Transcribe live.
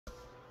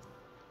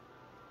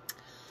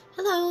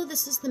Hello,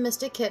 this is the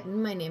Mystic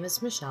Kitten. My name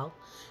is Michelle,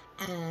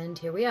 and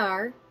here we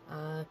are.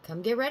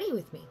 Come get ready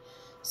with me.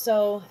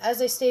 So,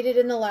 as I stated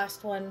in the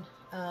last one,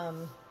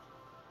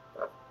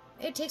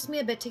 it takes me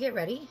a bit to get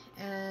ready,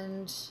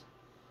 and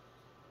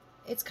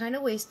it's kind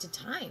of wasted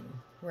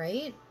time,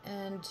 right?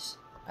 And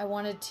I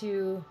wanted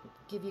to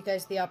give you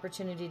guys the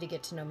opportunity to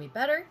get to know me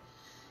better,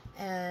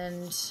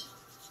 and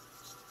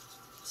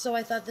so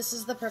I thought this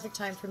is the perfect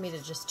time for me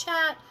to just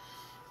chat.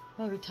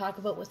 Maybe talk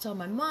about what's on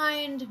my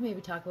mind. Maybe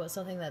talk about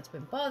something that's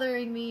been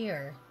bothering me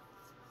or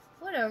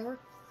whatever.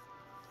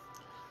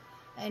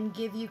 And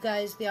give you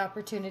guys the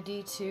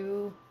opportunity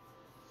to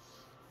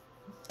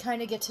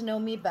kind of get to know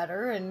me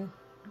better. And,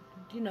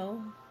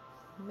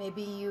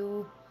 maybe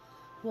you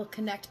will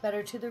connect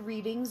better to the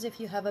readings if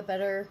you have a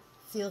better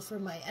feel for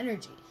my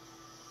energy.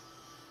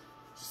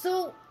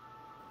 So,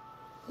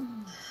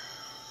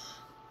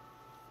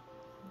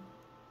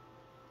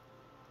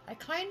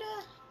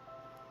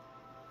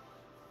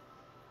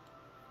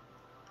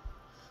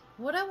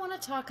 what I want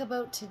to talk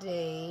about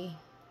today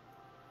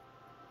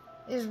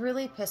is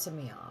really pissing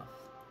me off.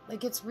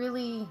 Like, it's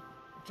really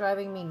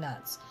driving me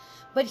nuts.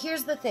 But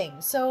here's the thing.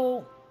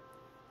 So,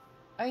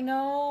 I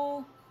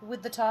know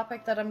with the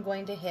topic that I'm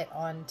going to hit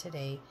on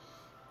today,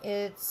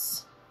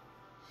 it's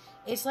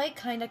like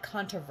kind of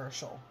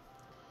controversial.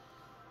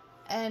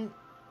 And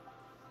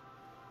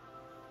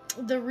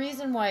the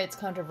reason why it's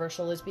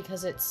controversial is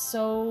because it's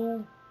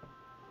so...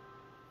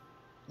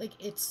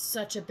 it's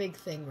such a big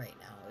thing right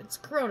now. It's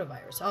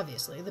coronavirus,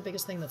 obviously, the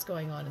biggest thing that's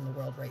going on in the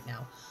world right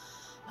now.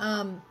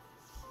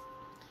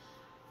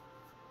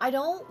 I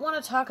don't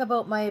want to talk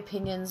about my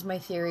opinions, my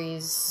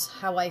theories,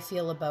 how I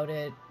feel about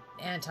it,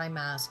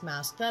 anti-mask,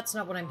 mask. That's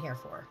not what I'm here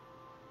for.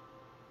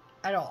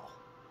 At all.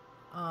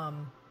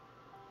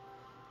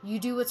 You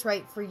do what's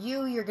right for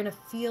you. You're going to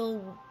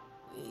feel...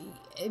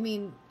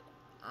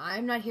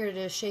 I'm not here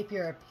to shape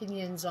your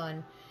opinions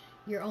on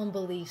your own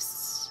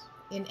beliefs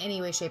in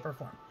any way, shape, or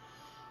form.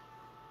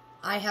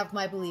 I have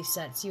my belief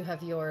sets. You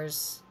have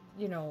yours.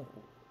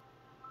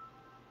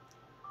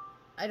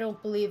 I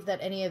don't believe that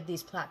any of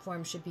these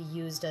platforms should be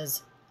used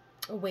as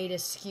a way to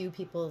skew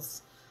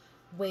people's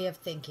way of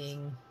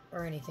thinking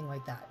or anything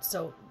like that.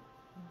 So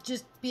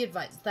just be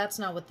advised. That's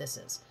not what this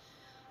is.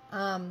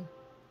 I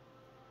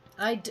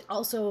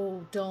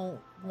also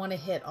don't want to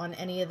hit on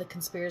any of the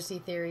conspiracy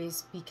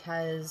theories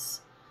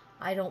because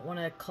I don't want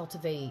to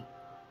cultivate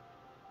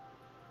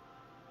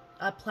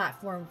a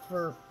platform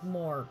for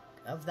more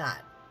of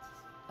that.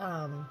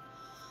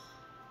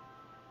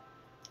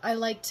 I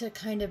like to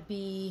kind of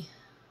be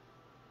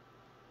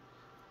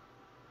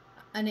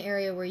an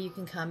area where you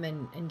can come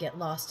and get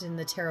lost in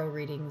the tarot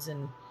readings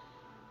and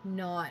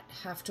not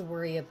have to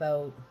worry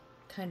about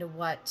kind of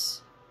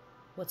what's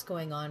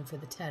going on for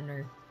the 10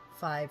 or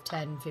 5,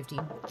 10, 15,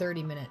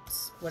 30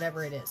 minutes,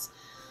 whatever it is.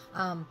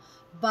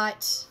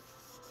 But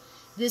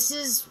this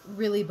is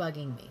really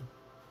bugging me.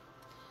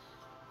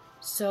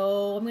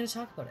 So I'm going to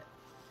talk about it.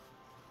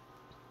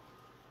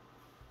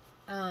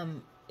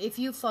 If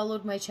you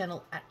followed my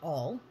channel at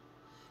all,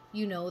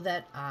 you know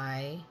that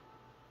I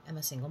am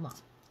a single mom.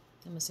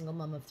 I'm a single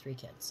mom of 3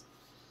 kids.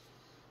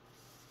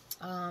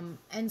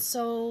 And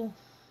so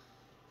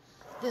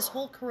this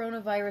whole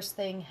coronavirus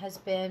thing it's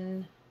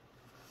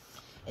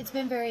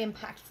been very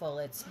impactful.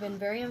 It's been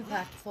very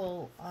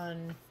impactful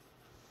on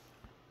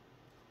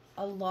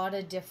a lot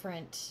of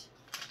different,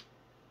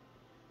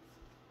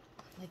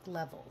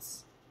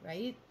 levels,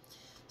 right?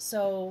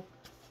 So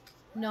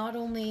not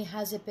only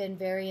has it been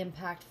very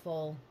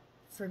impactful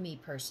for me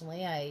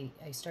personally, I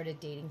started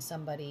dating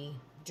somebody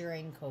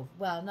during COVID.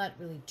 Well, not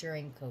really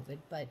during COVID,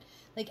 but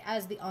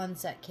as the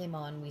onset came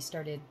on, we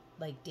started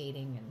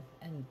dating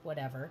and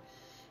whatever.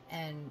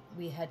 And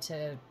we had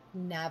to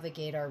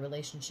navigate our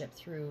relationship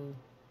through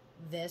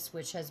this,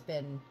 which has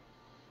been,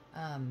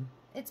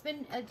 it's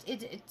been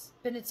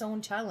its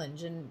own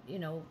challenge. And,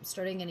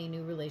 starting any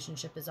new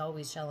relationship is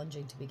always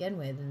challenging to begin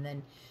with. And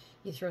then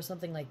you throw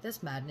something like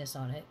this madness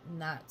on it,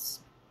 and that's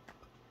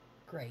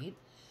great.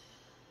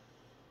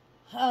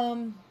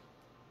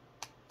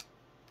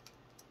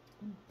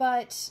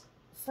 But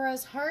for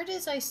as hard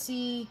as I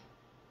see,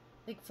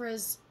 for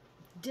as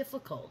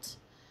difficult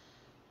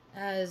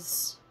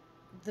as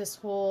this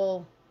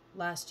whole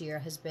last year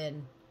has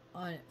been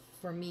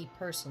for me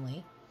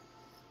personally,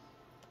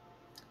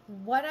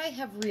 what I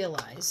have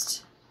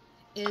realized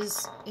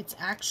is it's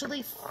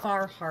actually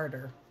far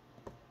harder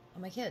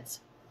on my kids.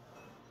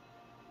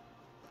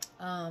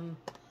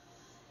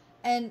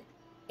 And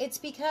it's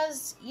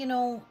because,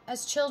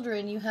 as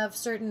children, you have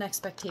certain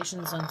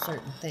expectations on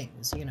certain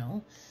things,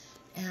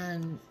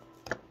 and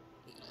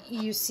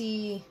you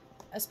see,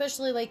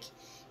 especially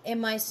in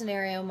my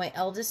scenario, my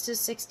eldest is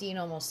 16,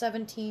 almost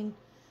 17,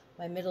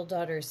 my middle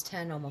daughter is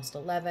 10, almost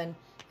 11,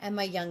 and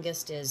my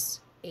youngest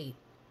is 8,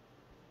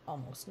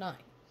 almost 9.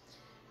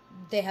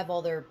 They have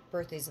all their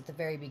birthdays at the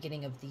very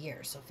beginning of the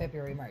year, so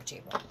February, March,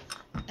 April.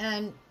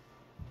 And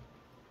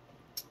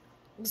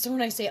so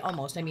when I say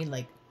almost, I mean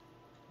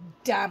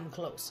damn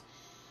close.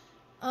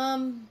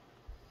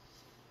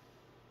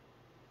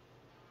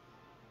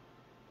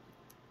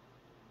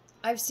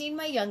 I've seen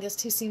my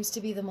youngest, who seems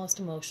to be the most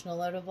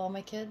emotional out of all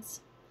my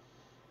kids,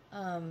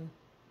 go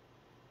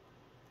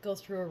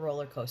through a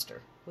roller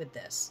coaster with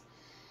this.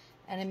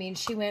 And I mean,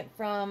 she went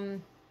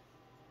from...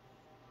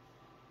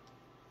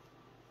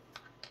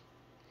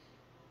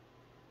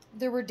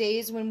 There were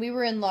days when we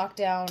were in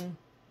lockdown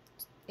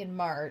in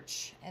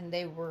March and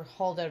they were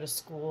hauled out of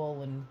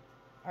school and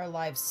our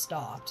lives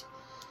stopped.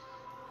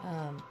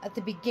 At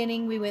the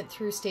beginning, we went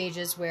through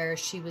stages where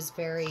she was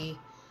very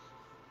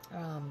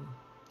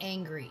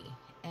angry,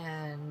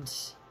 and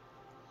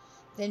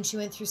then she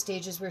went through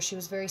stages where she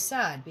was very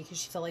sad because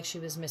she felt like she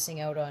was missing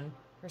out on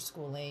her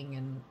schooling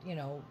and, you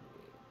know,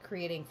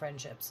 creating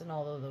friendships and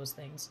all of those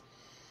things.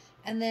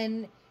 And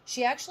then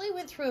she actually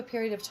went through a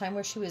period of time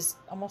where she was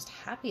almost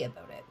happy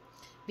about it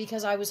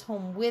because I was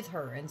home with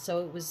her. And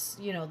so it was,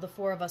 you know, the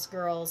four of us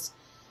girls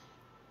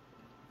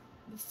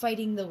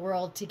fighting the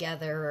world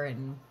together.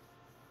 And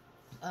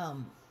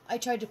I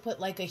tried to put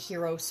like a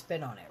hero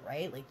spin on it,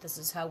 right? Like, this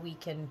is how we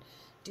can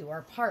do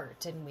our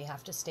part, and we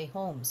have to stay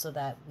home so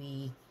that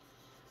we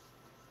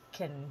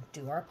can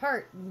do our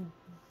part and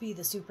be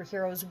the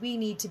superheroes we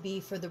need to be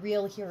for the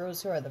real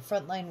heroes who are the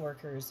frontline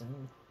workers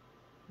and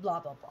blah,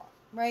 blah, blah,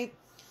 right?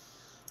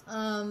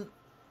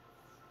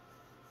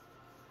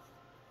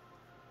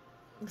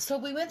 So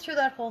we went through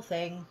that whole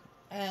thing,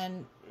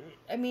 and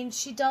I mean,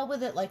 she dealt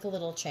with it like a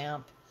little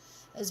champ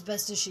as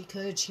best as she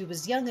could. She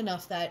was young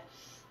enough that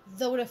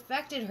though it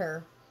affected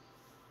her,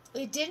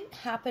 it didn't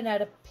happen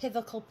at a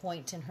pivotal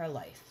point in her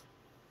life.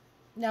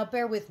 Now,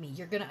 bear with me.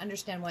 You're going to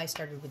understand why I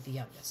started with the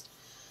youngest.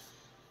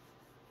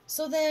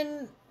 So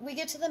then we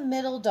get to the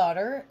middle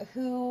daughter,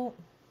 who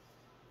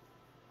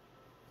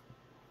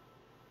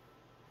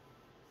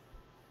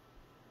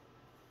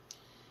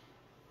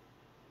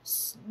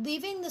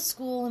leaving the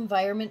school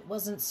environment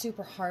wasn't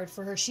super hard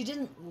for her. She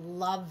didn't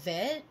love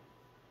it,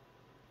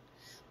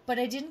 but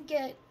I didn't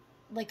get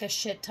like a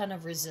shit ton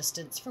of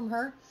resistance from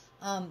her.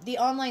 The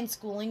online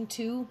schooling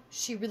too,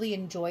 she really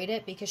enjoyed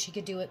it because she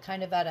could do it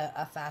kind of at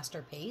a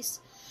faster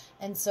pace.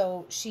 And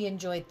so she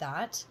enjoyed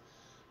that.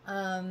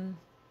 And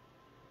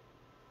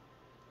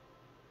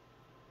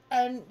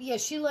yeah,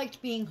 she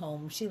liked being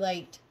home. She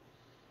liked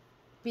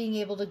being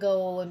able to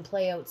go and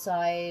play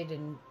outside.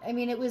 And I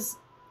mean, it was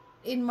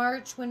in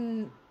March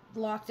when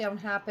lockdown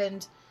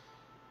happened,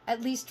 at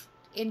least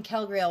in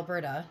Calgary,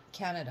 Alberta,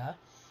 Canada,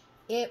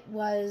 it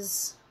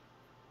was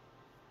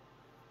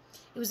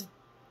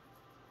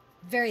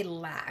very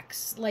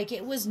lax. Like,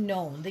 it was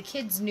known. The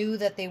kids knew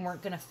that they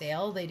weren't going to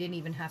fail. They didn't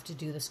even have to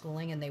do the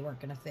schooling, and they weren't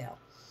going to fail.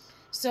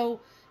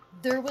 So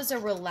there was a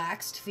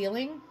relaxed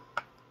feeling,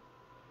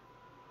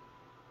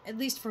 at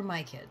least for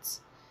my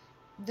kids.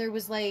 There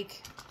was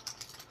like,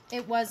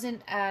 it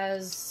wasn't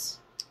as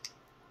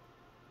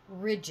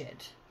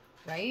rigid,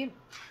 right?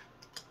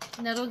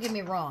 Now, don't get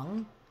me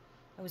wrong.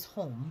 I was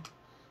home,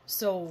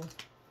 so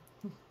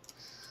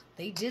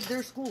they did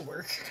their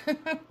schoolwork.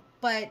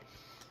 But,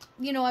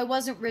 you know, I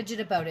wasn't rigid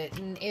about it.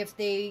 And if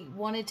they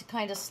wanted to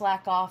kind of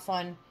slack off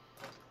on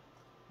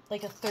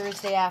like a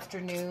Thursday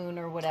afternoon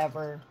or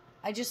whatever,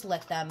 I just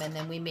let them, and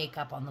then we make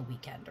up on the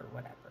weekend or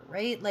whatever,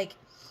 right? Like,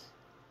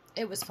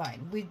 it was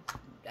fine.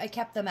 I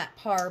kept them at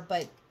par,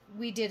 but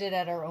we did it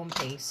at our own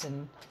pace.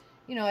 And,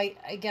 you know, I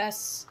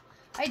guess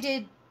I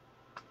did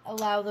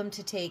allow them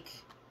to take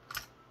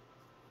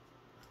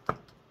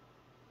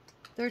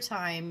their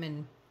time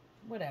and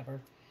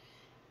whatever.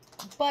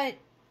 But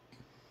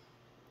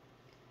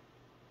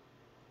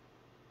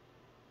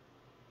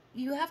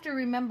you have to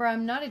remember,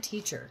 I'm not a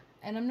teacher,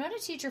 and I'm not a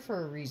teacher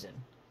for a reason.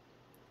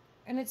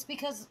 And it's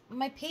because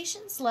my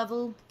patience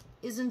level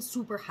isn't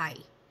super high.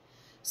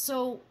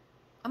 So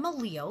I'm a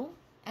Leo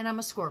and I'm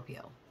a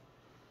Scorpio.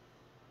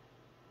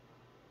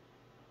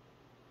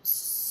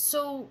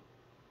 So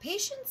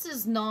patience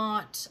is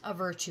not a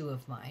virtue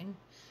of mine,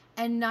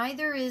 and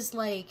neither is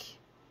like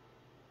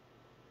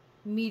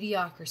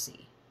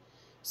mediocrity.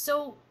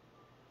 So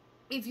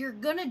if you're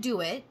gonna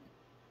do it,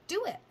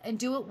 and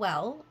do it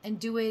well, and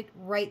do it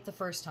right the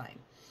first time.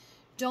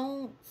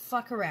 Don't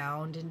fuck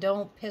around and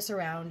don't piss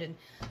around. And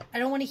I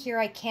don't want to hear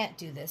I can't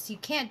do this. You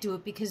can't do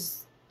it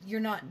because you're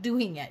not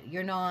doing it.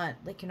 You're not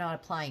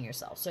applying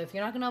yourself. So if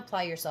you're not going to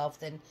apply yourself,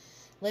 then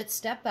let's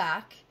step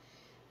back,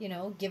 you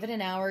know, give it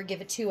an hour,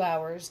 give it 2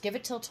 hours, give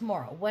it till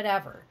tomorrow,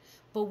 whatever.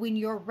 But when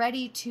you're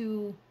ready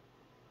to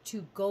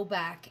go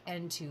back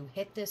and to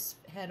hit this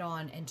head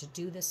on and to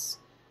do this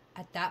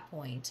at that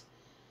point,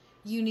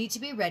 you need to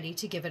be ready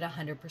to give it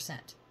 100%.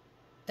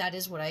 That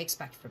is what I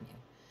expect from you.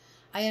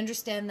 I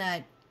understand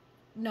that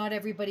not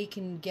everybody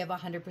can give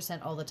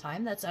 100% all the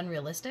time. That's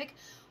unrealistic.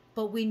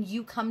 But when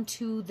you come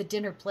to the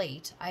dinner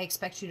plate, I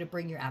expect you to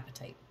bring your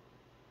appetite,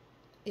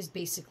 is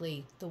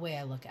basically the way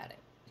I look at it.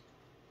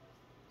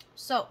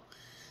 So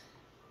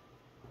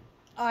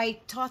I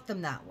taught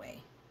them that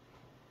way.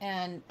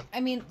 And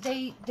I mean,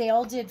 they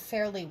all did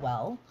fairly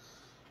well.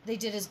 They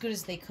did as good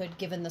as they could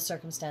given the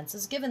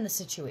circumstances, given the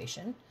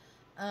situation.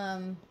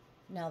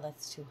 Now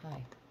that's too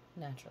high,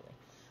 naturally.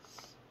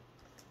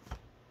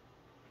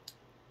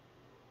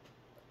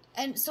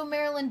 And so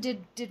Marilyn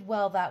did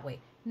well that way.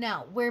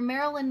 Now, where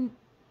Marilyn,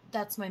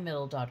 that's my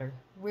middle daughter,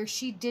 where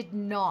she did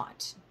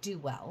not do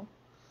well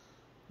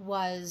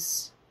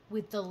was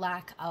with the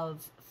lack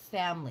of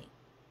family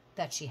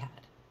that she had.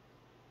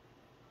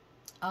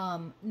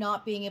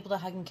 Not being able to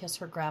hug and kiss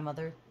her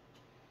grandmother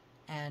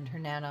and her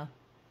Nana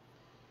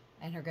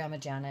and her grandma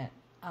Janet.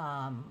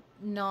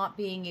 Not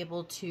being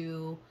able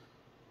to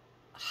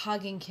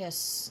hug and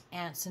kiss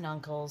aunts and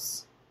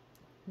uncles.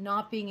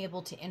 Not being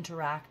able to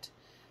interact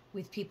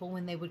with people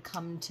when they would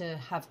come to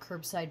have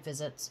curbside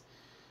visits.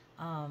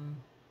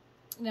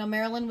 Now,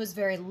 Marilyn was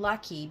very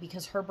lucky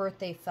because her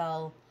birthday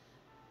fell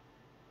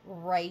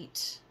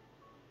right,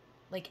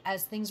 like,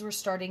 as things were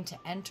starting to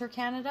enter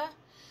Canada.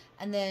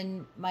 And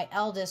then my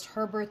eldest,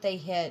 her birthday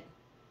hit,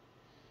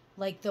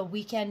 like, the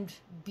weekend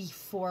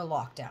before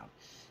lockdown.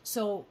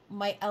 So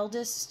my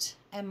eldest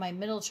and my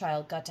middle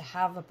child got to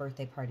have a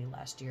birthday party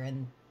last year,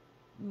 and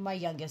my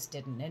youngest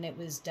didn't, and it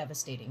was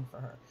devastating for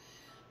her.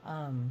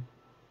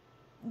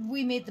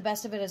 We made the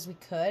best of it as we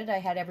could. I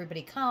had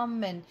everybody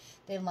come, and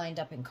they lined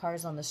up in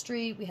cars on the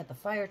street. We had the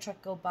fire truck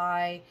go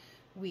by,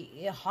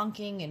 we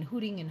honking and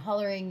hooting and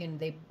hollering,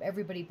 and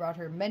everybody brought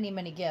her many,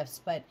 many gifts,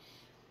 but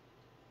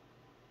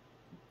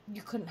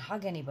you couldn't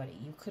hug anybody.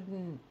 You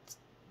couldn't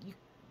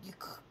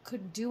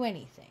do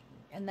anything,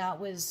 and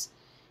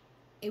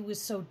it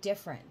was so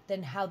different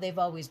than how they've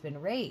always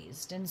been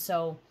raised. And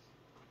so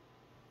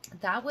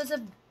that was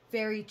a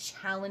very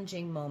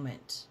challenging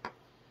moment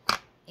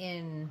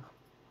in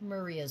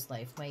Maria's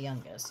life, my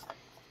youngest.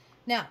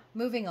 Now,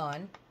 moving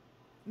on,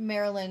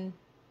 Marilyn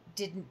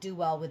didn't do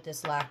well with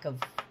this lack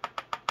of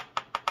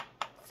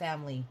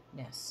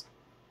familyness.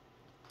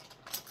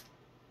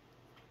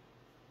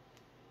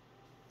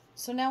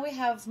 So now we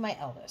have my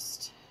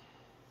eldest.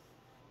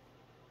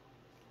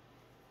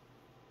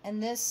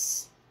 And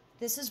this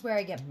is where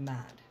I get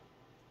mad.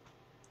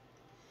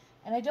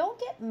 And I don't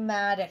get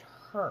mad at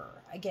her.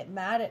 I get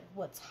mad at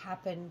what's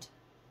happened,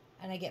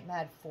 and I get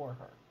mad for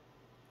her.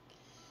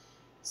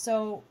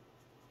 So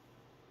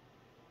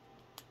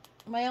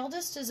my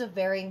eldest is a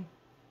very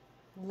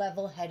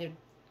level-headed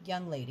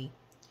young lady.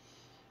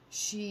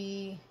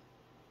 She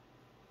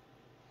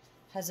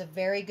has a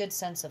very good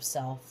sense of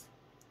self.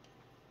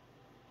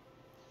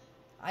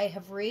 I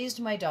have raised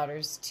my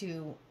daughters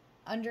to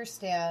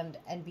understand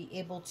and be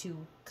able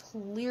to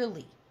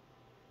clearly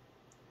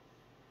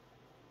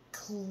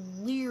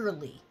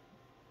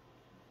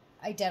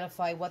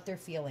identify what they're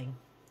feeling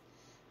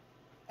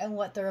and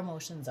what their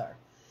emotions are.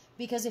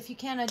 Because if you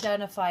can't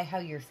identify how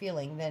you're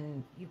feeling,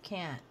 then you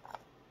can't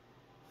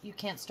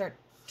start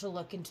to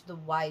look into the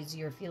whys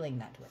you're feeling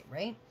that way,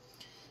 right?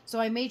 So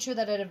I made sure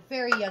that at a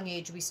very young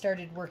age we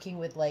started working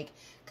with, like,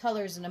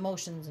 colors and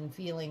emotions and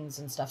feelings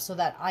and stuff, so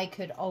that I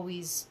could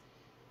always,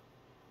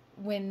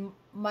 when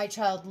my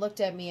child looked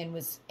at me and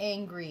was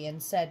angry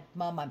and said,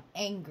 "Mom, I'm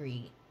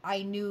angry,"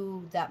 I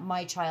knew that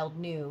my child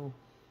knew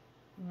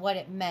what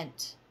it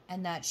meant,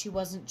 and that she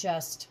wasn't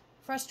just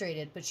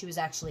frustrated, but she was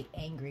actually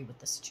angry with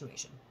the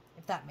situation,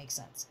 if that makes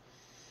sense.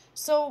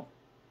 So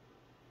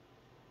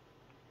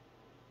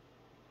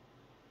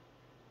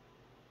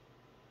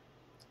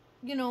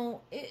you know,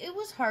 it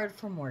was hard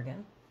for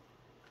Morgan,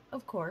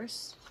 of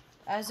course,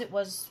 as it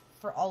was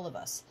for all of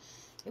us.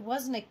 It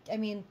wasn't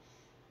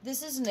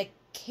this isn't a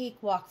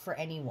cakewalk for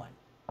anyone,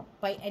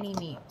 by any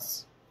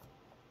means.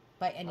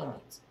 By any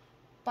means.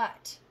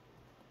 But,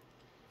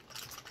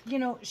 you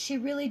know, she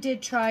really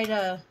did try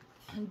to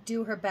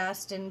do her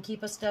best and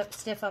keep a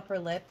stiff upper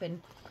lip, and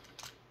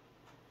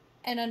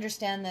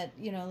understand that,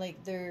 you know, like,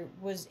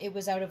 it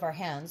was out of our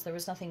hands. There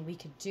was nothing we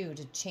could do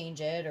to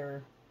change it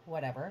or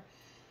whatever.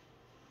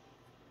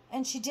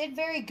 And she did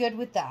very good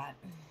with that.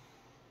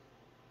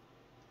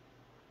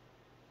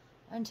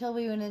 Until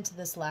we went into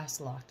this last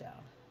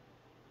lockdown.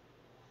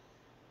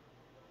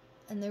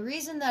 And the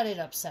reason that it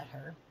upset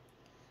her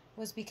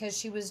was because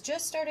she was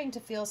just starting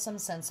to feel some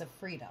sense of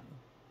freedom.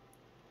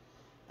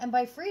 And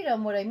by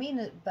freedom, what I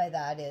mean by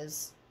that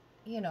is,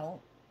 you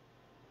know,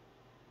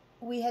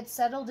 we had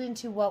settled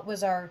into what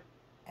was our,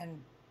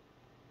 and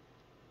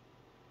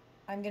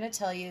I'm going to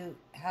tell you,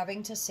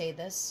 having to say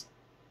this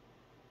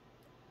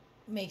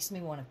makes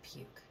me want to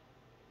puke.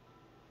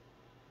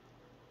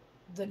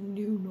 The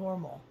new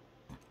normal.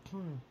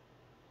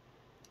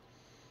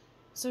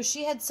 So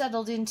she had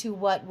settled into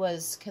what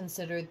was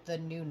considered the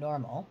new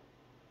normal.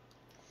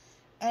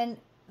 And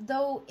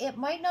though it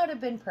might not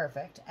have been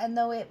perfect, and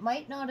though it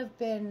might not have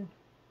been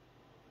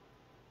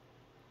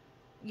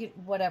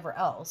whatever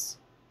else,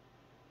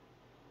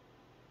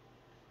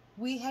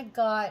 we had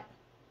got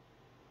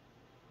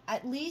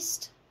at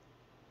least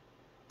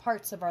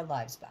parts of our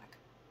lives back.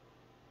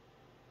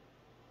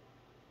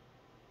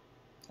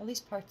 At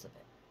least parts of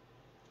it.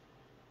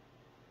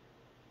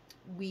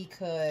 We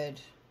could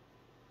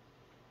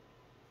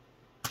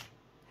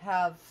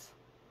have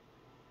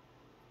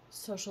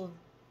social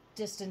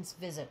distance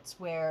visits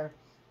where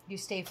you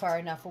stay far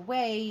enough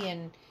away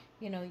and,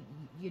 you know,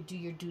 you do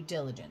your due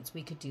diligence.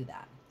 We could do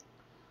that.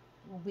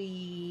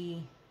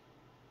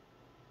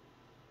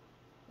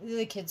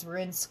 the kids were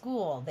in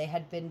school. They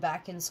had been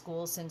back in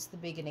school since the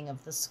beginning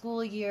of the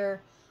school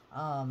year.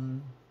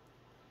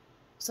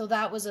 So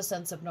that was a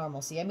sense of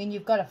normalcy. I mean,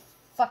 you've got a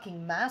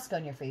fucking mask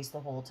on your face the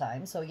whole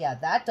time. So yeah,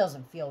 that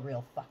doesn't feel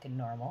real fucking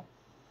normal.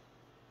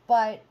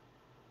 But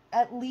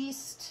at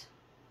least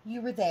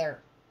you were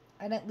there.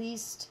 And at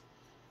least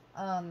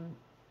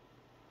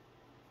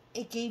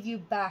it gave you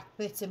back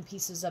bits and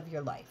pieces of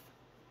your life.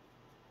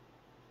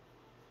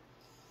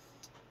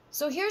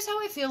 So here's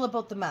how I feel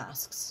about the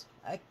masks.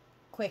 A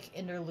quick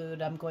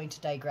interlude. I'm going to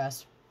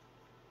digress.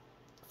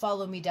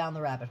 Follow me down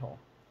the rabbit hole.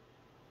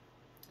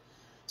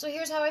 So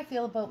here's how I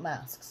feel about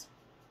masks.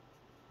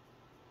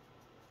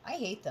 I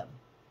hate them.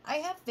 I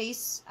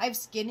have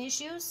skin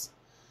issues.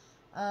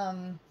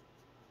 On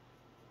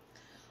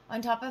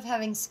top of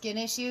having skin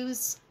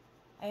issues,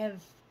 I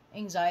have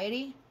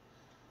anxiety.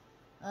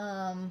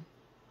 And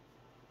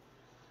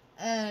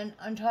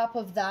on top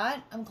of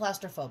that, I'm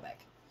claustrophobic.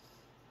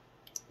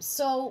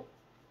 So,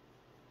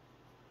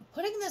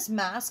 putting this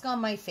mask on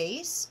my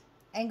face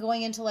and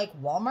going into like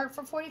Walmart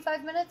for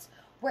 45 minutes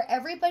where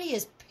everybody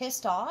is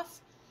pissed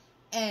off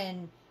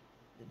and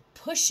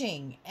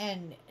pushing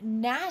and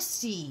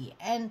nasty,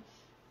 and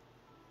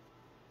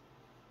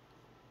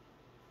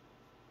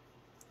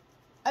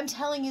I'm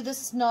telling you,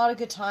 this is not a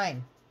good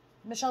time.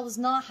 Michelle is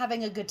not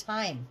having a good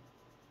time.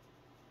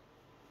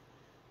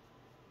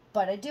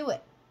 But I do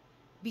it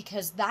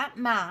because that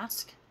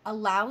mask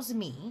allowed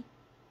me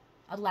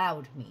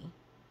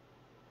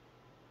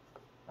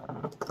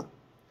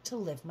to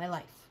live my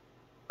life.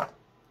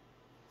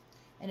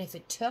 And if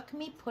it took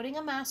me putting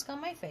a mask on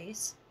my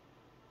face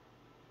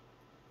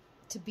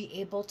to be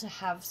able to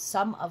have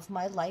some of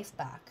my life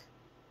back,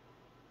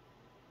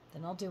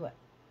 then I'll do it.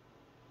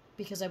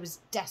 Because I was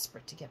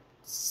desperate to get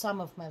some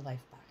of my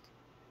life back.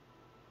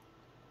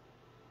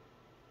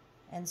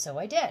 And so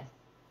I did.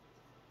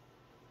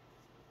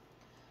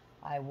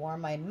 I wore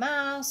my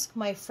mask.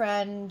 My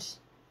friend,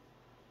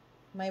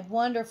 my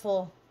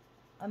wonderful,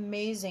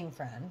 amazing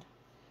friend,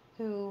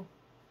 who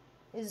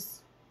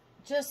is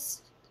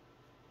just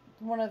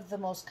one of the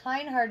most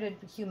kind-hearted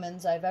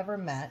humans I've ever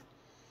met,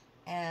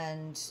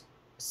 and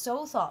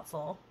so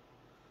thoughtful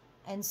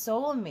and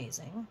so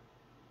amazing,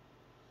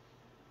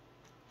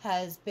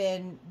 has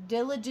been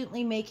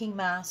diligently making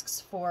masks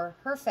for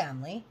her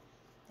family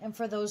and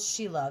for those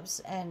she loves,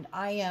 and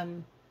I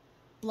am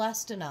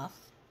blessed enough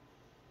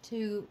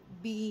to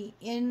be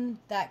in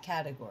that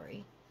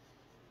category.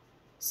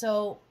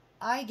 So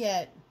I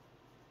get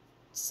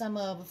some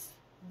of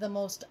the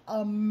most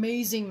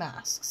amazing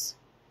masks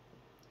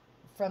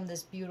from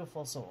this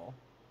beautiful soul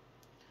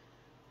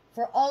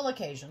for all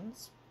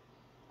occasions.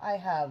 I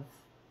have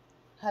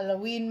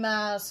Halloween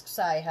masks,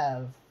 I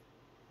have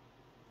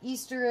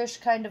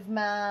Easterish kind of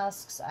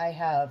masks, I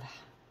have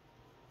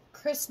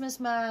Christmas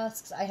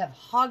masks, I have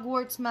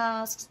Hogwarts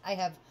masks, I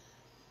have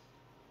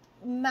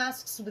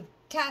masks with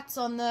cats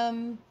on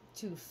them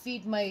to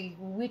feed my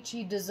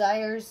witchy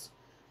desires.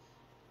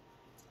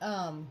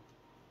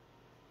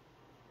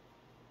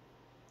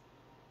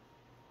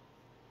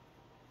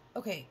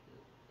 Okay,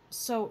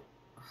 so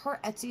her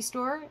Etsy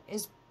store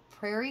is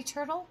Prairie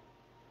Turtle.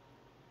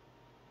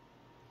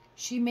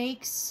 She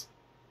makes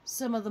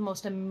some of the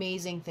most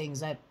amazing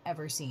things I've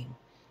ever seen.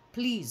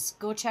 Please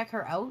go check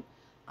her out.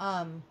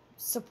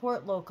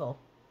 Support local.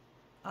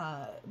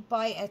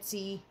 Buy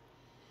Etsy.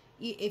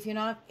 If you're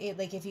not,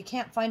 if you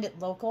can't find it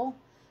local,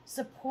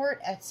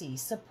 support Etsy.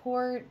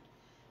 Support,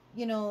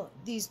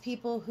 these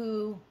people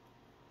who,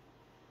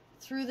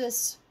 through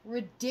this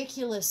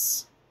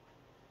ridiculous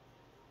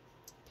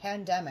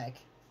pandemic,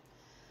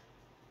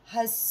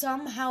 has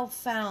somehow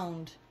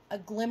found a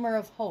glimmer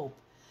of hope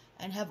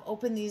and have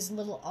opened these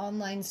little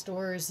online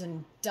stores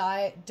and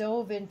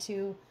dove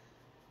into,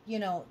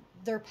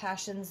 their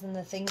passions and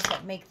the things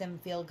that make them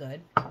feel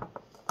good.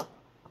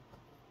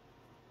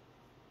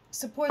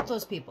 Support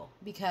those people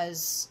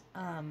because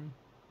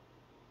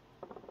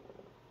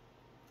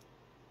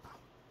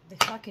they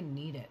fucking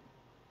need it.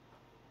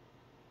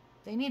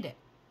 They need it.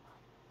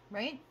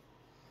 Right?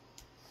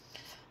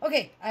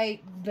 Okay,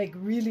 I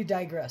really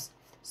digressed.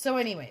 So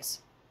anyways,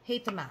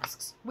 hate the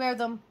masks. Wear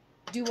them.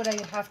 Do what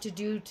I have to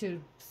do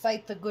to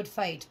fight the good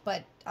fight,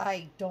 but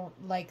I don't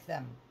like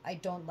them. I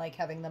don't like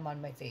having them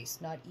on my face.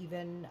 Not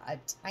even a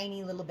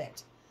tiny little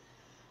bit.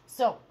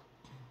 So,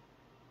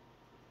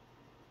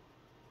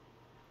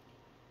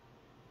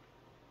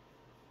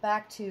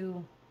 back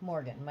to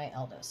Morgan, my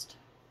eldest.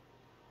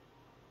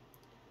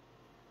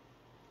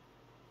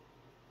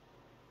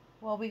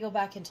 Well, we go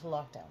back into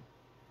lockdown.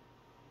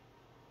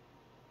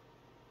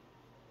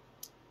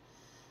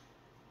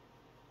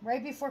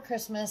 Right before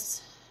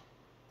Christmas,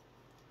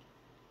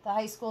 the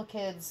high school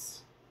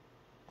kids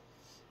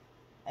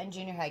and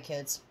junior high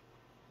kids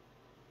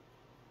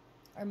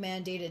are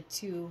mandated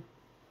to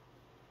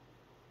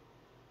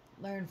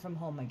learn from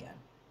home again.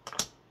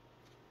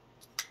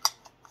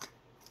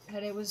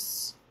 And it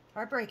was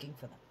heartbreaking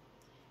for them.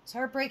 It's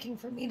heartbreaking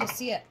for me to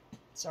see it.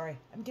 Sorry,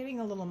 I'm getting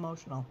a little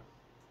emotional,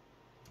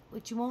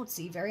 which you won't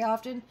see very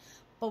often,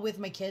 but with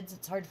my kids,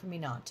 it's hard for me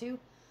not to.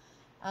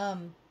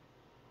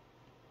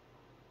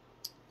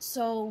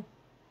 So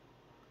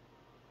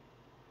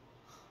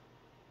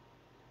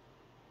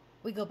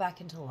we go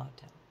back into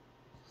lockdown.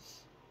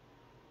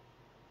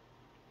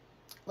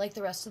 Like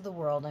the rest of the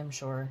world, I'm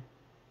sure.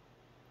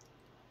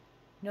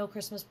 No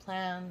Christmas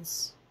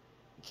plans.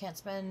 You can't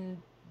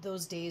spend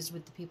those days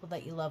with the people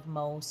that you love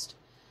most.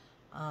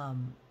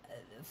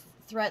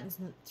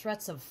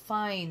 Threats of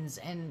fines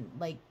and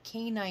like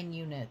canine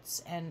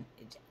units and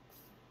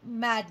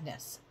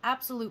madness.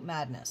 Absolute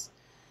madness.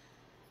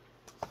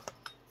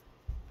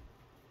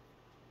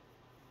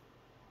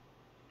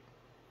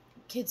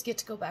 Kids get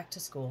to go back to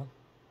school,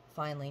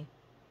 finally.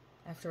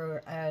 After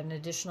an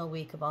additional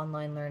week of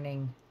online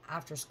learning,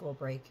 after school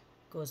break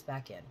goes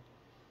back in.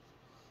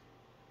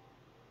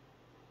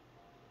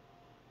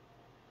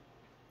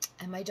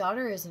 And my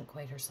daughter isn't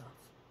quite herself.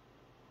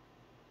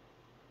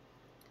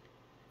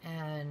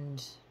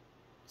 And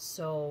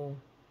so,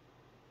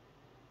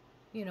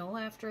 you know,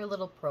 after a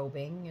little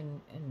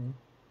probing and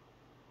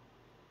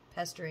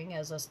pestering,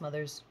 as us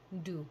mothers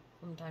do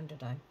from time to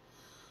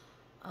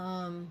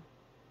time,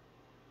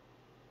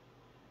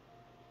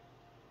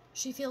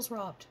 she feels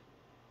robbed.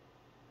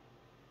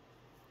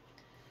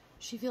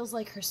 She feels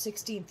like her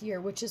 16th year,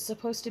 which is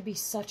supposed to be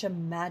such a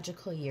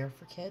magical year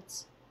for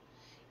kids.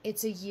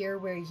 It's a year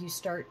where you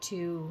start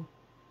to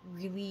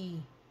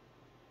really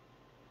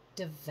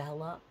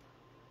develop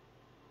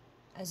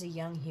as a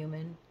young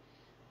human.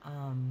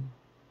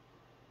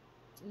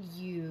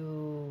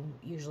 You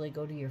usually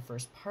go to your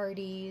first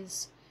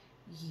parties.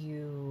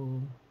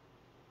 You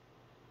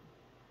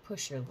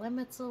push your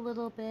limits a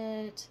little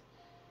bit.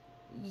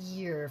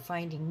 You're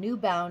finding new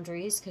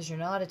boundaries because you're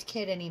not a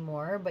kid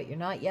anymore, but you're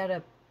not yet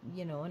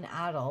an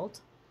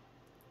adult.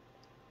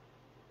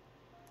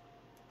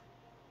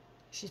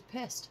 She's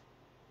pissed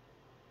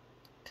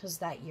because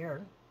that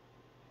year,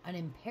 an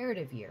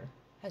imperative year,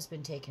 has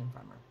been taken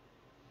from her.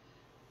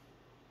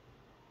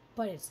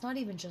 But it's not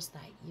even just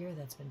that year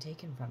that's been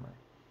taken from her,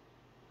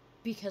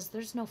 because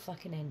there's no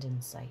fucking end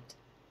in sight.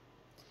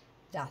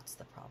 That's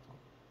the problem.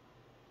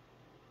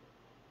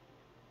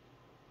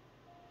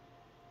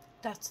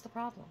 That's the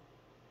problem.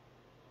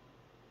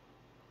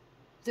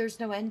 There's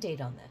no end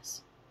date on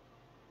this.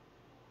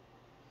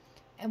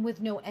 And with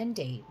no end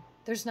date,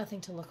 there's nothing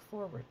to look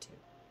forward to.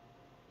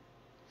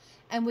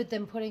 And with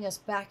them putting us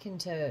back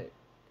into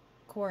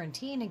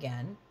quarantine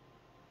again,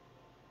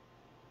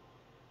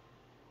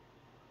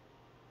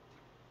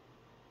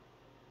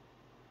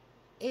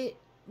 it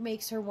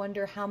makes her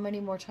wonder how many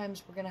more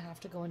times we're going to have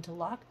to go into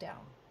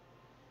lockdown.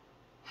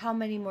 How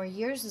many more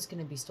years is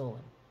going to be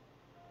stolen?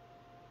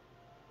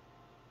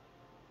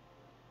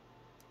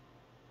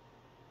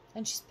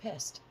 And she's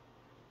pissed.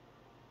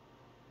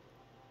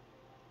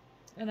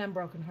 And I'm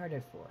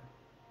brokenhearted for her.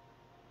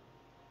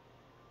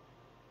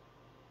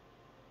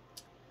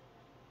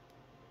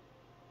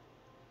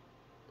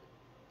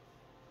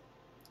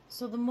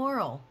 So the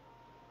moral,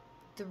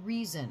 the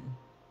reason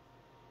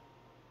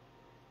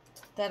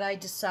that I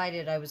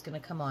decided I was going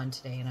to come on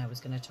today and I was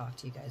going to talk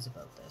to you guys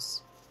about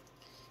this,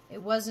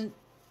 it wasn't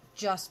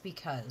just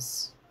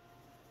because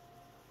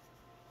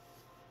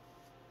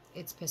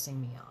it's pissing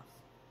me off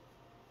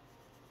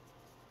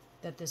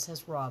that this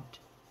has robbed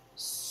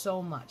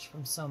so much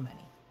from so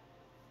many.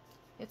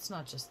 It's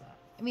not just that.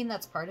 I mean,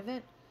 that's part of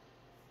it.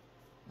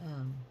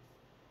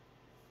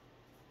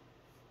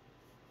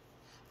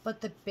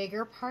 But the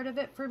bigger part of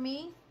it for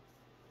me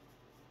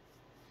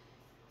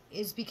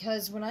is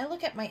because when I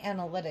look at my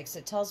analytics,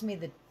 it tells me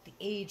that the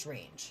age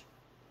range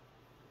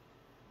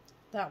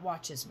that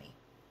watches me.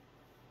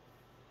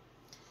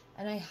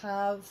 And I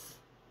have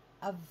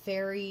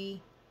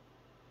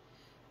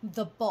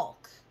the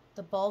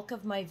bulk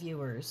of my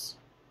viewers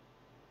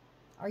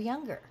are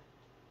younger.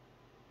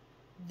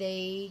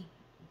 They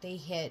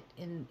hit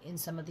in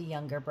some of the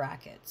younger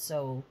brackets.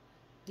 So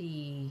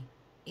the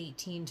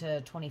 18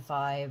 to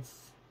 25,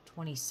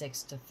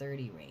 26 to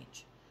 30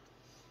 range.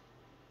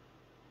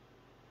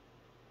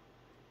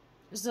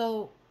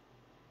 So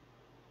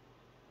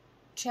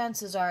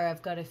chances are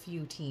I've got a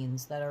few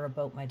teens that are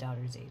about my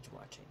daughter's age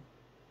watching.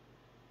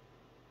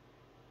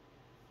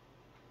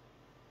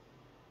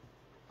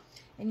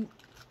 And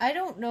I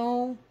don't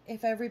know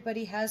if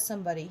everybody has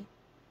somebody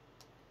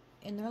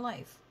in their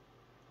life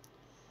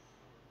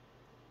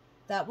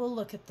that will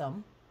look at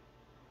them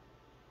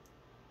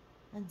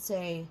and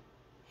say,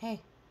 hey,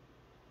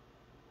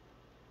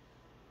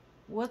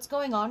 what's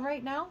going on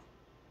right now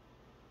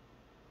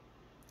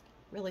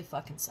really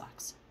fucking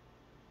sucks.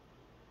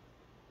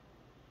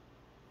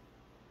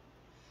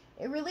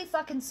 It really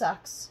fucking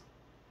sucks.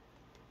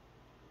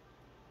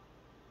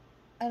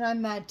 And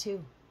I'm mad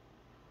too.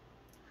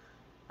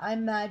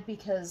 I'm mad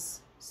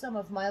because some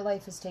of my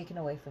life is taken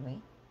away from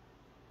me.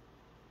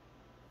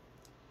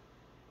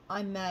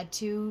 I'm mad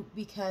too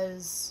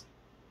because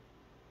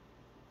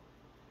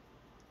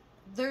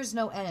there's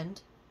no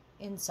end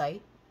in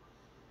sight.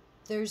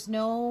 There's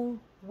no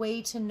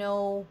way to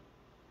know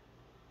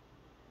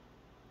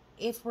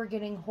if we're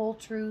getting whole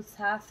truth,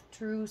 half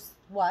truth,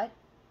 what.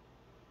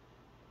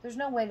 There's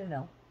no way to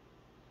know.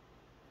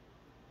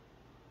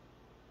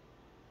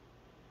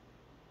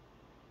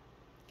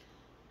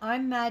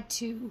 I'm mad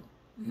too.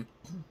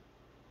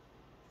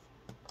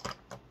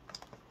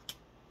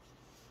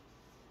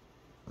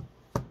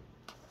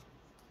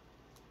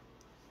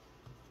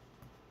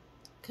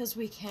 Because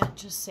we can't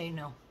just say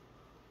no.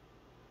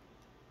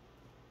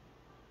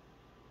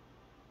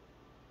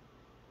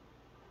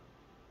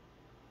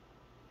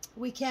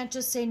 We can't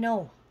just say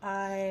no.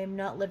 I'm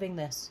not living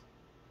this.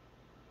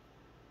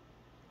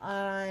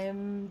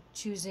 I'm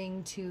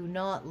choosing to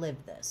not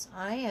live this.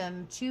 I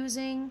am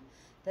choosing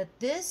that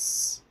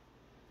this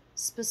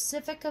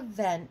specific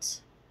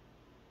event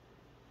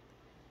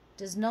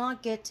does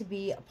not get to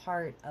be a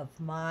part of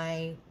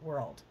my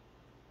world.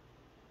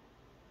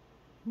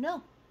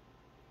 No.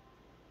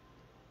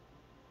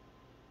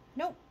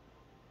 No.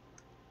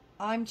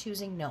 I'm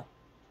choosing no.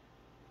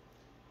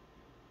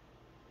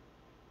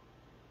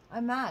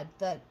 I'm mad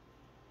that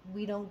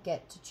we don't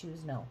get to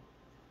choose no.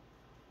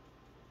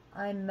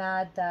 I'm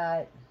mad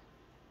that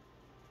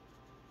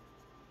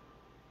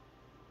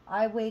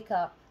I wake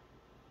up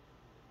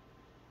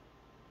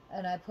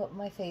and I put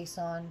my face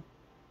on,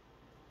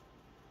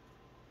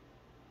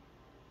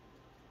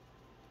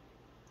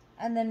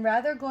 and then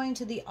rather going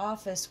to the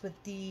office with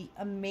the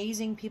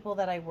amazing people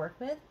that I work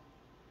with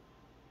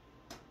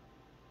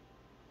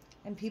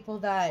and people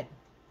that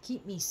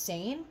keep me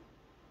sane,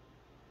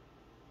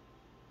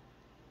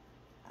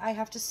 I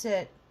have to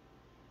sit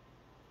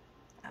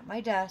at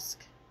my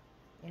desk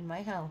in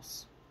my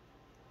house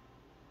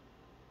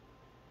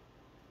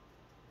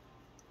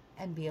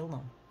and be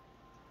alone.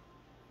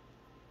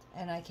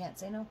 And I can't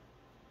say no.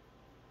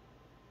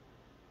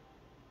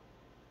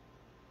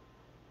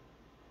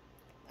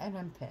 And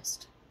I'm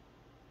pissed.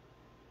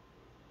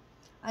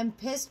 I'm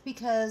pissed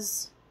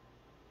because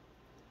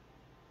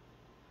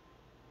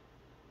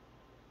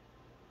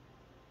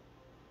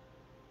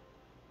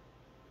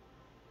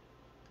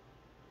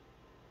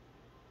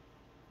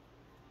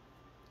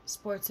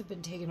sports have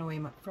been taken away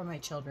from my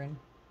children.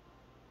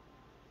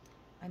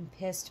 I'm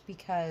pissed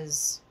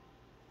because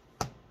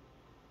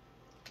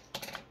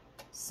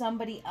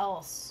somebody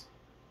else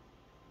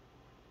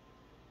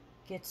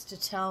gets to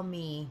tell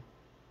me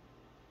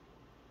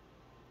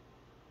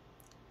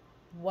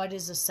what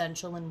is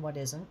essential and what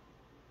isn't.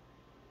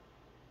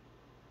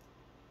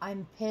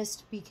 I'm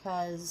pissed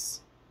because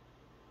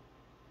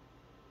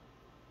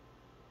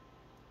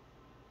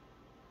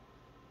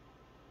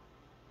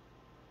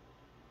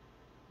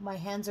my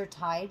hands are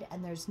tied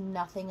and there's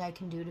nothing I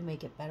can do to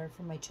make it better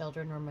for my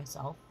children or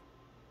myself.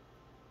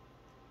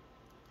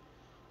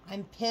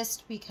 I'm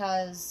pissed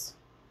because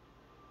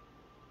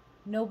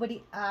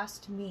nobody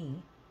asked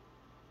me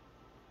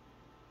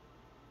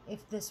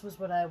if this was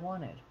what I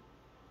wanted.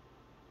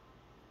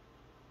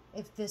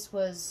 If this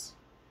was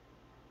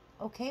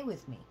okay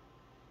with me.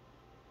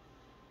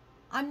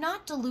 I'm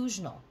not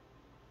delusional.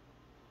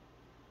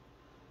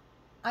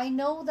 I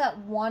know that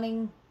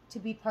wanting to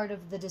be part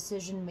of the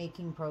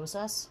decision-making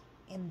process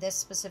in this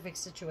specific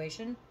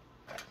situation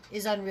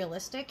is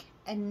unrealistic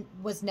and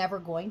was never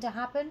going to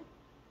happen.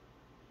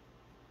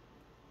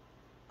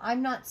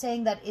 I'm not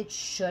saying that it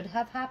should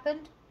have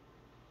happened.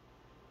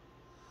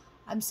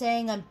 I'm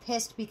saying I'm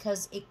pissed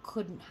because it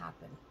couldn't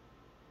happen.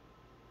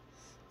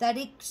 That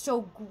it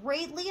so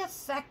greatly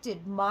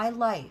affected my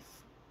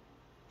life.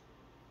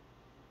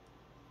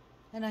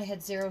 And I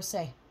had zero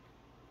say.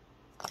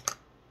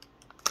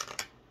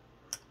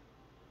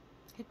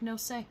 Had no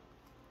say.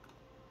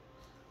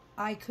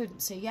 I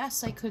couldn't say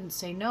yes. I couldn't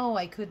say no.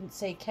 I couldn't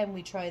say, can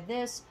we try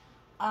this?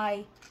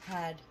 I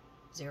had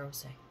zero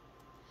say.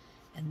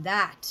 And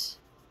that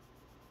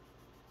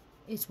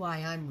is why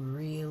I'm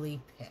really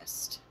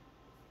pissed.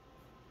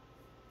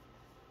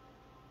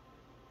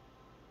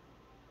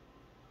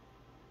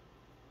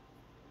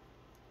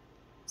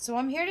 So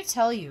I'm here to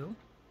tell you,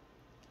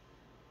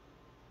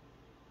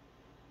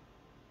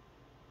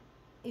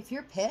 if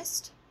you're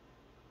pissed,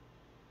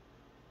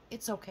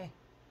 it's okay.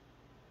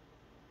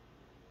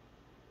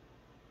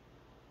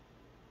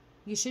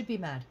 You should be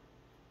mad.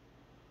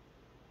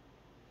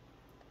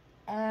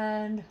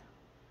 And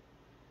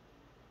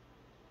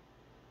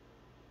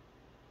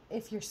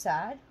if you're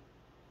sad,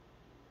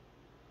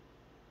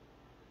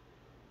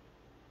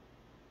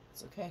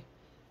 it's okay.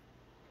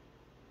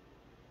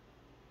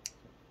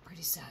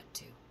 Pretty sad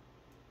too.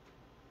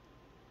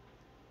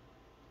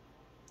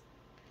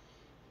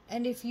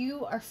 And if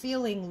you are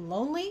feeling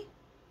lonely,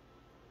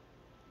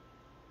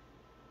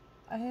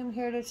 I am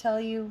here to tell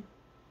you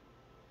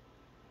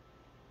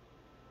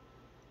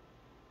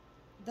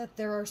that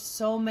there are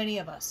so many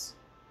of us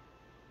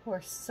who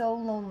are so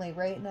lonely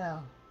right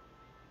now.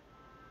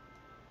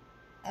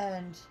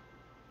 And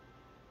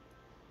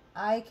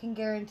I can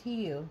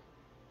guarantee you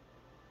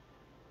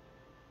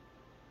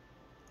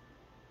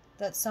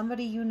that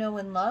somebody you know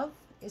and love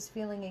is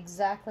feeling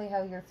exactly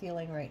how you're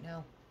feeling right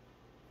now.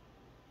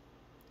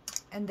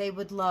 And they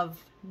would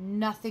love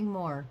nothing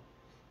more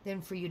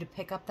than for you to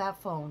pick up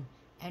that phone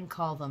and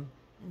call them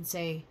and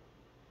say,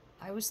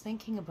 I was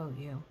thinking about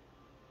you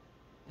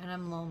and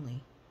I'm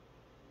lonely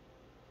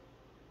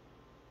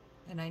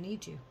and I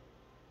need you.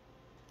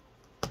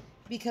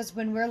 Because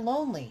when we're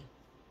lonely,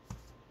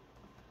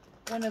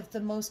 one of the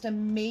most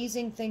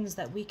amazing things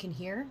that we can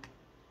hear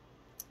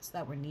is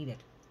that we're needed.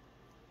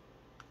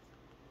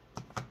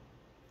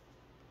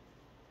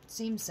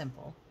 Seems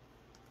simple.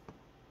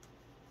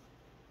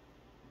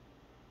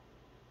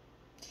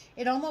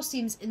 It almost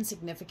seems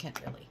insignificant,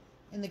 really,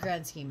 in the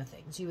grand scheme of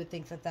things. You would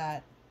think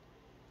that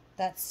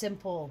that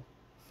simple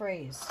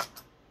phrase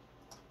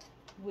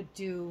would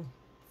do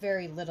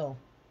very little.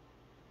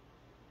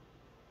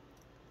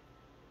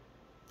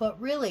 But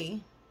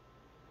really,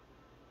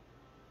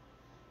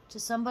 to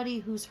somebody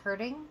who's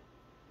hurting,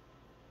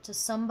 to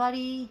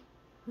somebody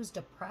who's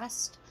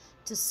depressed,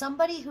 to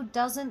somebody who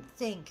doesn't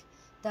think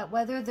that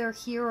whether they're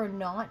here or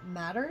not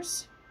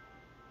matters,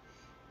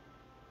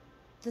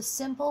 the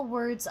simple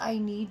words, I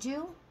need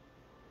you,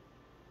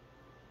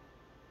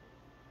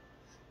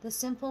 the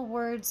simple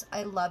words,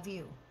 I love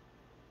you,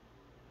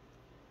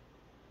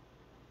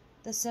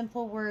 the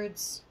simple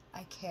words,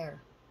 I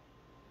care,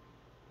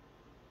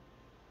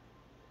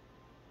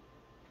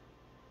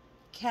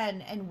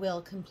 can and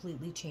will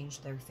completely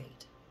change their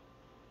fate.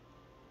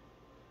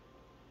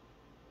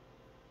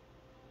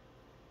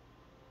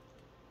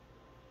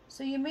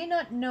 So you may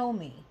not know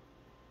me.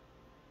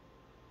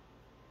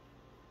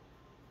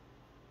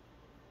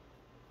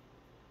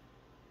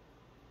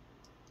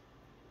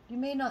 You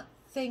may not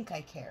think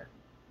I care.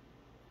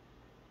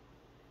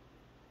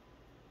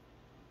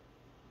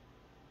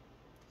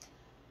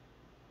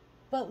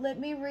 But let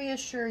me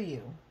reassure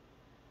you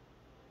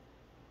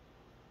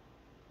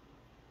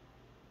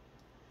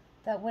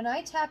that when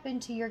I tap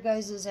into your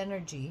guys'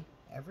 energy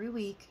every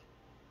week,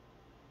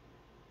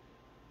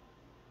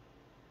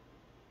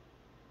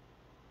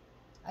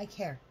 I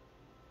care.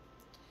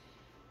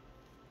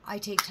 I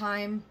take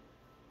time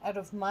out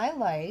of my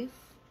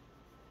life.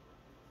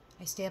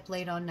 I stay up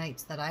late on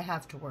nights that I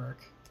have to work.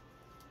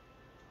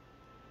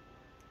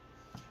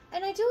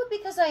 And I do it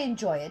because I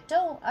enjoy it.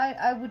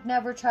 I would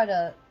never try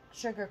to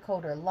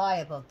sugarcoat or lie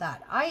about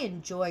that. I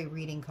enjoy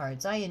reading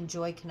cards. I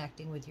enjoy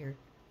connecting with your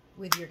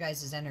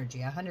guys' energy.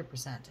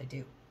 100% I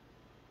do.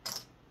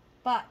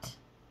 But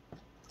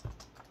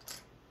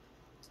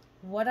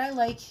what I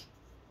like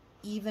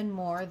even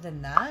more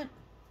than that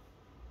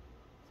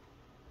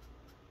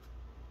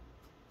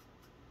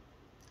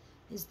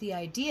is the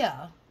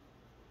idea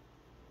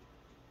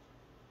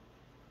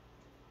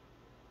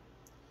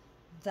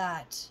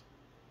that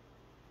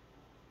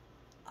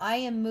I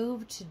am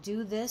moved to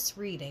do this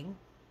reading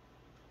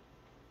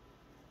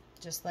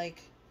just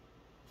like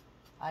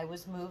I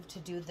was moved to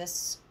do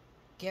this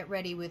Get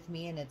Ready With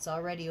Me, and it's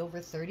already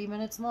over 30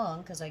 minutes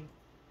long because I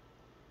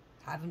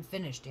haven't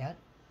finished yet.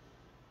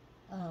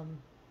 I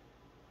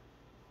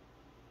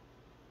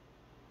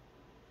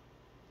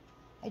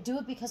do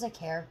it because I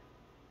care.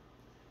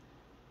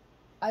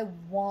 I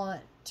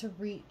want to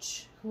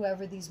reach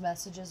whoever these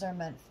messages are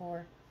meant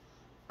for.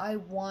 I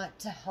want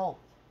to help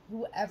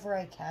whoever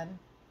I can.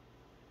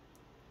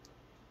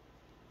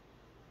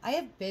 I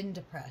have been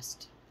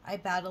depressed. I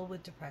battle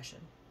with depression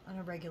on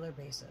a regular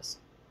basis.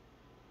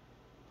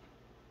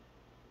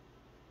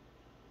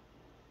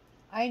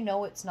 I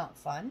know it's not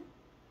fun.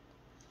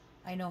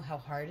 I know how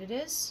hard it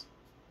is.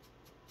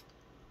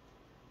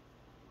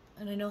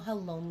 And I know how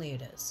lonely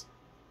it is.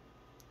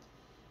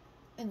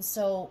 And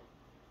so,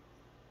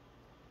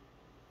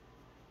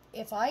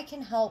 if I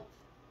can help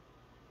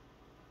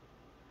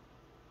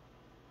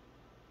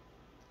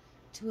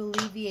to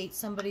alleviate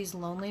somebody's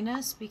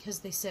loneliness because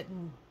they sit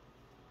and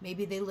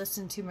maybe they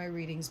listen to my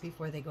readings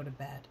before they go to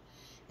bed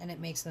and it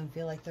makes them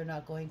feel like they're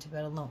not going to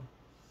bed alone.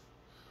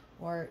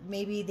 Or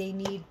maybe they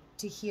need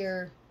to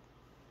hear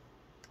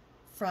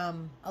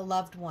from a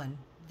loved one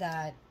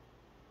that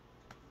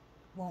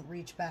won't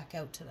reach back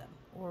out to them,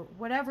 or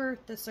whatever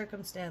the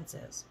circumstance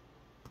is.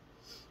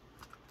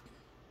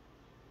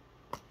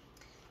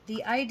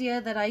 The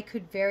idea that I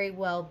could very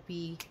well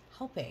be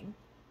helping,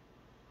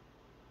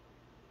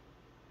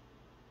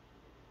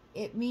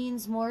 it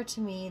means more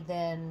to me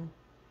than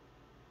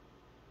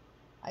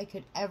I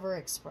could ever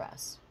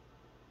express.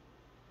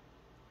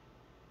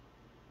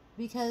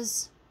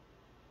 Because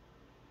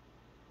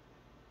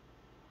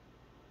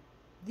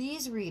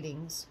these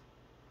readings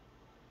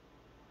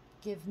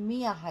give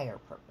me a higher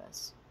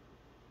purpose.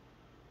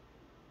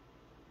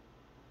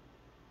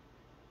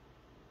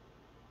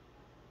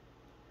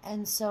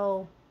 And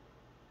so,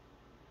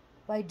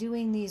 by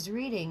doing these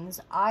readings,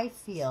 I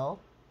feel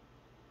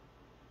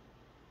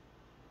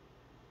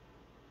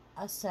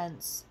a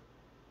sense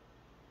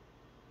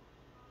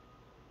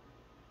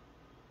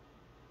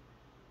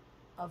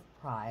of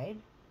pride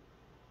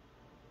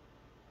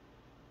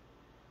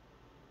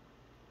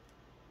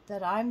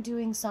that I'm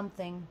doing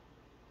something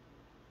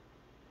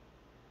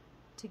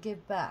to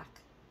give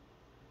back.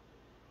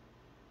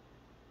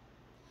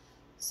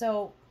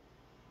 So,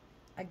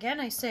 again,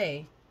 I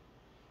say,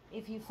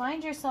 if you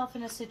find yourself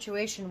in a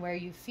situation where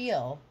you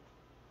feel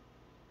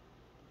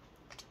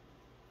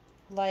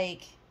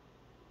like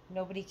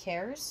nobody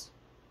cares,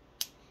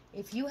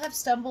 if you have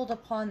stumbled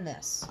upon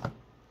this,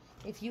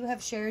 if you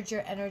have shared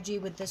your energy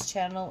with this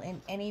channel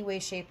in any way,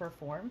 shape, or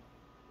form,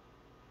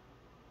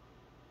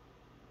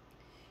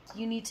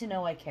 you need to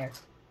know I care.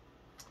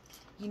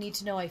 You need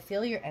to know I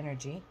feel your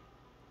energy.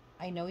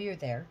 I know you're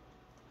there.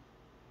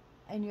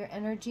 And your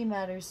energy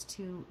matters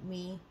to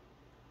me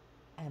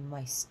and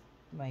my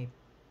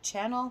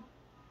channel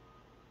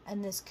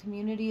and this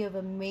community of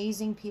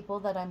amazing people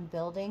that I'm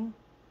building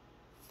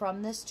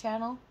from this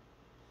channel.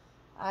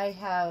 I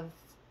have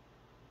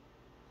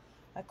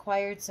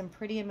acquired some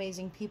pretty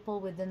amazing people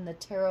within the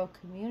tarot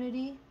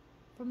community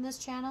from this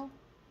channel.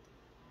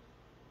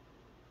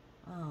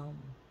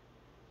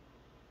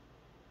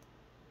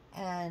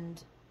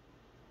 And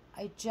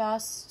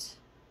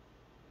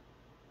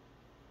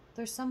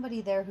there's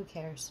somebody there who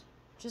cares.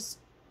 Just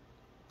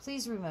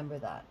please remember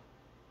that.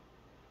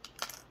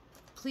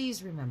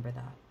 Please remember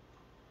that.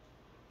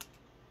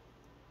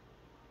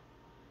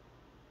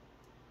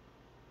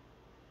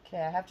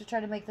 Okay, I have to try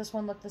to make this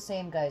one look the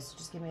same, guys. So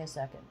just give me a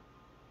second.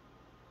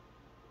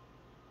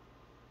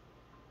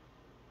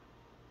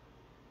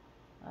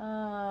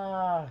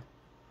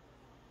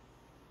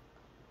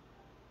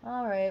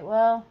 Alright,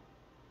 well,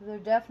 they're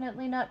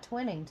definitely not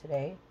twinning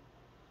today.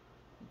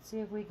 Let's see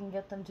if we can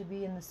get them to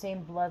be in the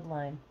same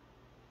bloodline.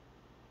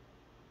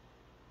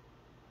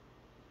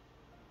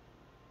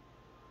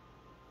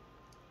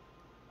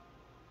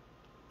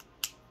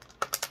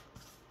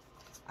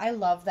 I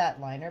love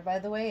that liner, by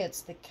the way.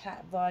 It's the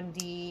Kat Von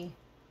D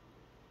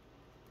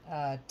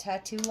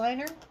tattoo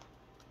liner.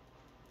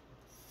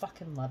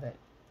 Fucking love it.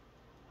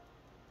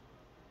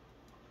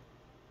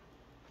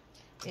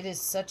 It is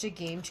such a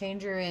game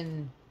changer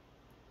in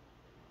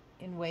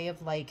way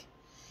of like,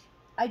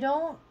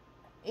 don't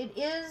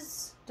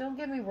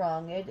get me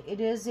wrong, it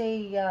is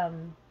a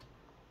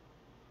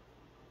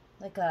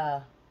like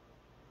a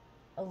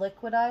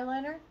liquid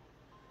eyeliner,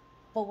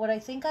 but what I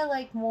think I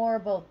like more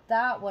about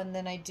that one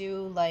than I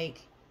do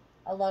like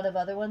a lot of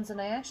other ones, and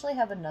I actually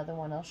have another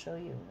one I'll show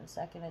you in a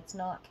second. It's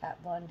not Kat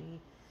Von D.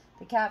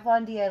 The Kat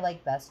Von D I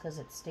like best because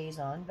it stays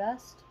on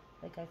best.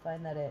 Like, I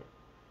find that it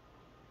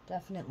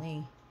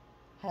definitely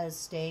has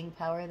staying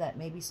power that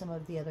maybe some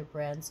of the other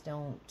brands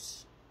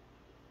don't.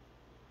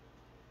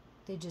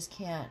 They just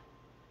can't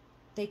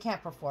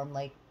perform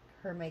like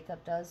her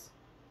makeup does.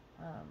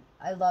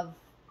 I love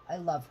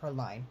her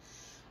line.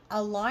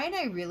 A line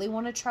I really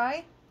want to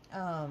try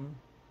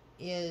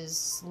is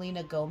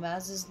Selena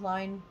Gomez's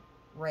line,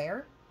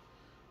 Rare.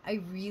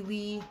 I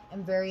really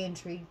am very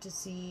intrigued to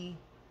see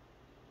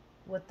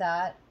what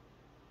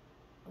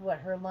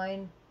her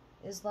line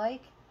is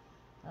like.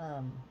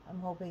 I'm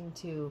hoping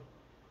to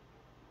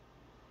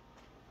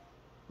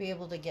be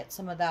able to get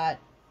some of that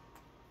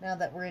now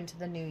that we're into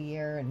the new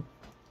year and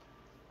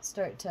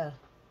start to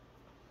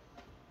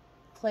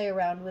play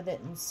around with it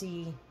and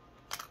see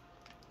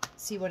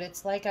what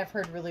it's like. I've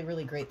heard really,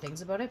 really great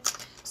things about it.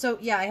 So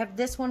yeah, I have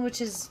this one,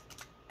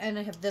 and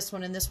I have this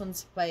one, and this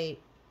one's by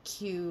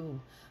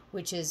Q,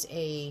 which is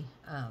a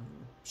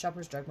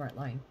Shoppers Drug Mart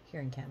line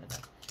here in Canada.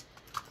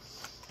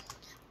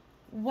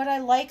 What I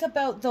like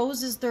about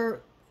those is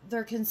they're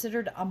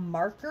considered a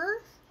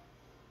marker,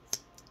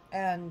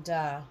 and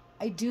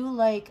I do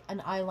like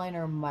an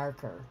eyeliner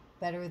marker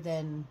better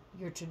than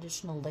your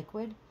traditional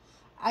liquid.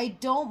 I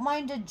don't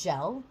mind a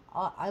gel.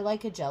 I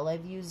like a gel.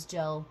 I've used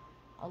gel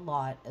a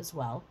lot as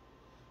well,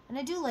 and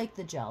I do like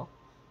the gel,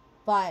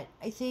 but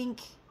I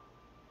think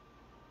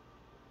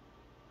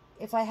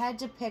if I had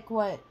to pick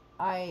what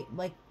I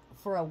like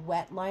for a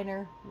wet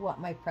liner, what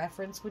my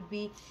preference would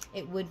be,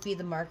 it would be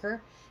the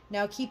marker.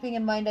 Now, keeping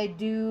in mind, I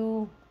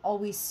do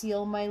always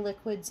seal my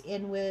liquids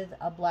in with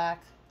a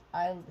black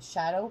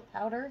eyeshadow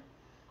powder.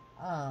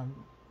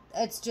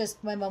 It's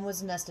just, my mom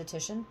was an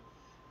esthetician,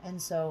 and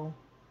so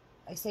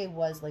I say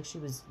was like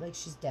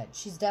she's dead.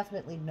 She's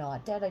definitely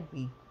not dead. I'd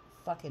be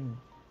fucking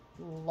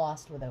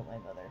lost without my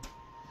mother.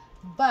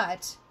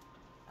 But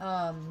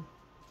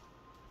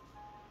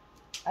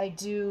I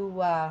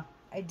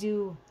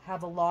do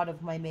have a lot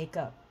of my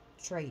makeup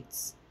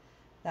traits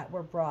that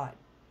were brought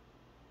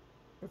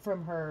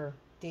from her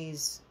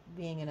days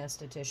being an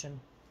esthetician.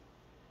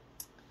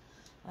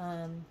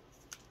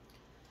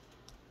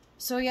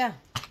 So yeah.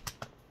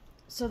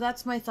 So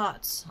that's my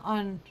thoughts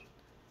on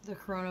the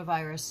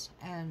coronavirus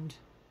and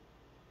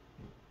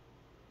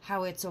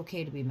how it's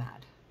okay to be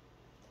mad.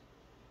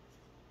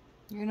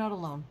 You're not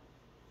alone.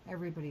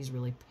 Everybody's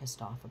really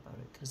pissed off about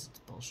it because it's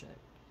bullshit.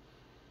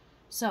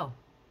 So,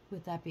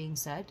 with that being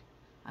said,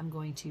 I'm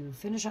going to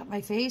finish up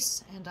my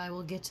face and I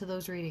will get to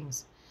those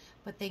readings.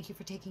 But thank you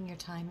for taking your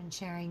time and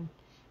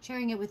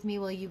sharing it with me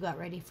while you got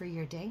ready for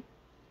your day.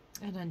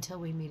 And until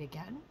we meet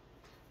again,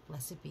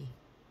 blessed be.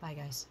 Bye,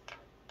 guys.